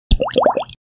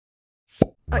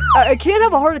I can't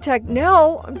have a heart attack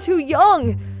now. I'm too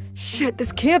young. Shit,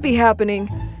 this can't be happening.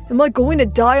 Am I going to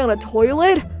die on a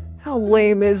toilet? How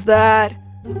lame is that?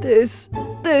 This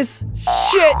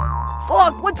shit.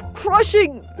 Fuck, what's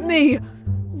crushing me?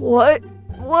 What?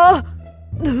 Ow,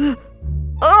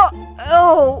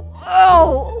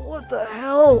 what the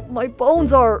hell? My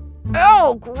bones are,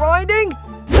 grinding?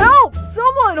 Help,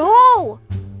 someone, Hall!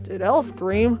 Did Al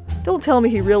scream? Don't tell me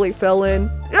he really fell in.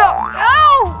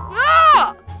 Ow!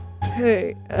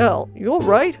 Hey, Al, you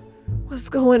alright? What's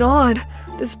going on?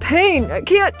 This pain, I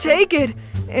can't take it.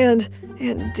 And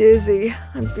dizzy.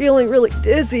 I'm feeling really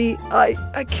dizzy.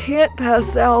 I can't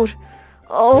pass out.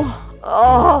 Oh.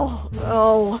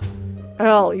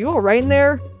 Al, you alright in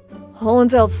there?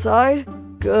 Holland's outside?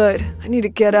 Good. I need to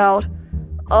get out.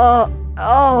 I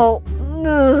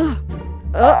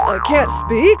can't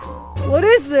speak? What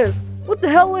is this? What the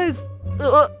hell is...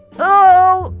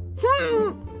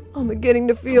 I'm beginning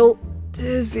to feel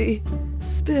dizzy,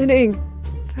 spinning,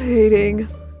 fading.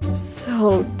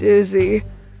 So dizzy.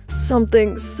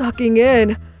 Something sucking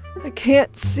in. I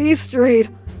can't see straight.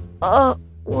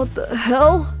 What the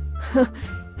hell?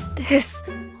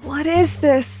 What is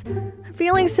this? I'm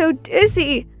feeling so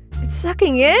dizzy. It's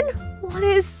sucking in?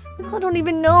 I don't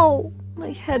even know.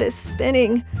 My head is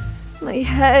spinning. My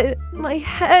head,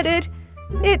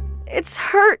 it's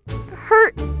hurting.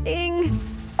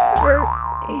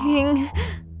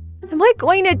 Am I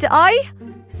going to die?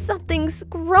 Something's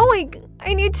growing.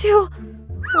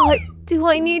 What do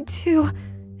I need to?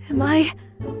 Am I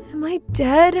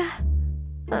dead?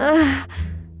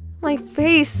 My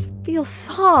face feels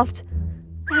soft.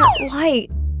 That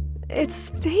light, it's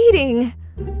fading.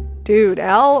 Dude,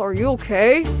 Al, are you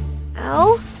okay?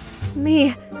 Al?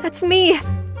 Me, that's me.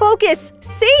 Focus,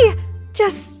 see?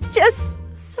 Just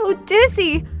so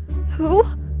dizzy. Who?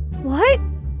 What?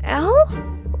 Al?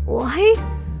 Light?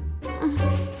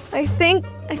 I think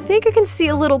I can see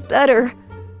a little better.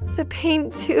 The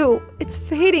pain too, it's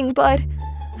fading, but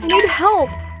I need help.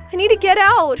 I need to get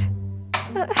out.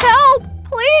 Help,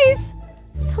 please.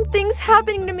 Something's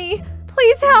happening to me.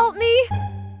 Please help me.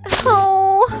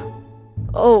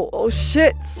 Oh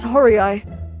shit, sorry, I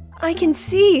can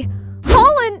see.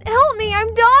 Holland, help me,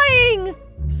 I'm dying.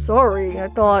 Sorry, I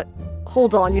thought...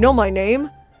 Hold on, you know my name?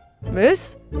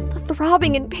 Miss? The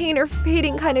throbbing and pain are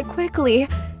fading kind of quickly.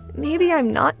 Maybe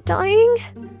I'm not dying?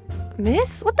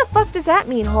 Miss? What the fuck does that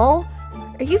mean, Hall?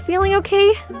 Are you feeling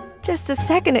okay? Just a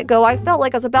second ago, I felt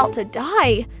like I was about to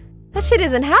die. That shit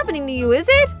isn't happening to you, is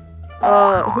it?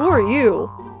 Who are you?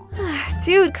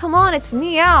 Dude, come on, it's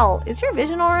me, Al. Is your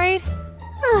vision alright?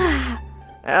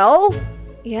 Al?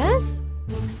 Yes?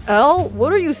 Al,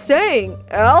 what are you saying?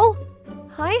 Al?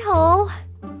 Hi, Hall.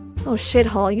 Oh shit,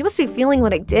 Hall, you must be feeling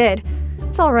what I did.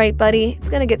 It's alright, buddy. It's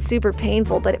gonna get super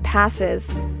painful, but it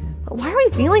passes. But why are we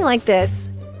feeling like this?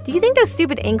 Do you think those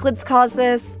stupid anklets caused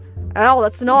this? Al,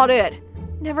 that's not it.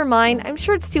 Never mind. I'm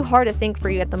sure it's too hard to think for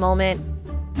you at the moment.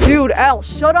 Dude, Al,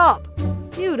 shut up!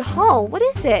 Dude, Hall, what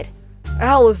is it?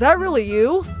 Al, is that really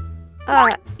you?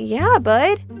 Yeah,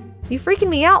 bud. You freaking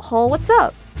me out, Hall. What's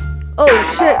up? Oh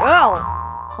shit, Al!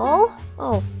 Hall?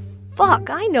 Oh, fuck.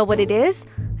 I know what it is.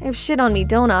 I have shit on me,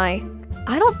 don't I?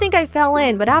 I don't think I fell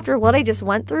in, but after what I just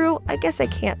went through, I guess I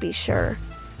can't be sure.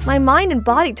 My mind and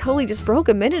body totally just broke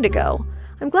a minute ago.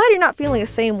 I'm glad you're not feeling the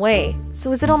same way.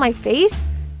 So is it on my face?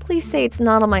 Please say it's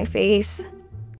not on my face.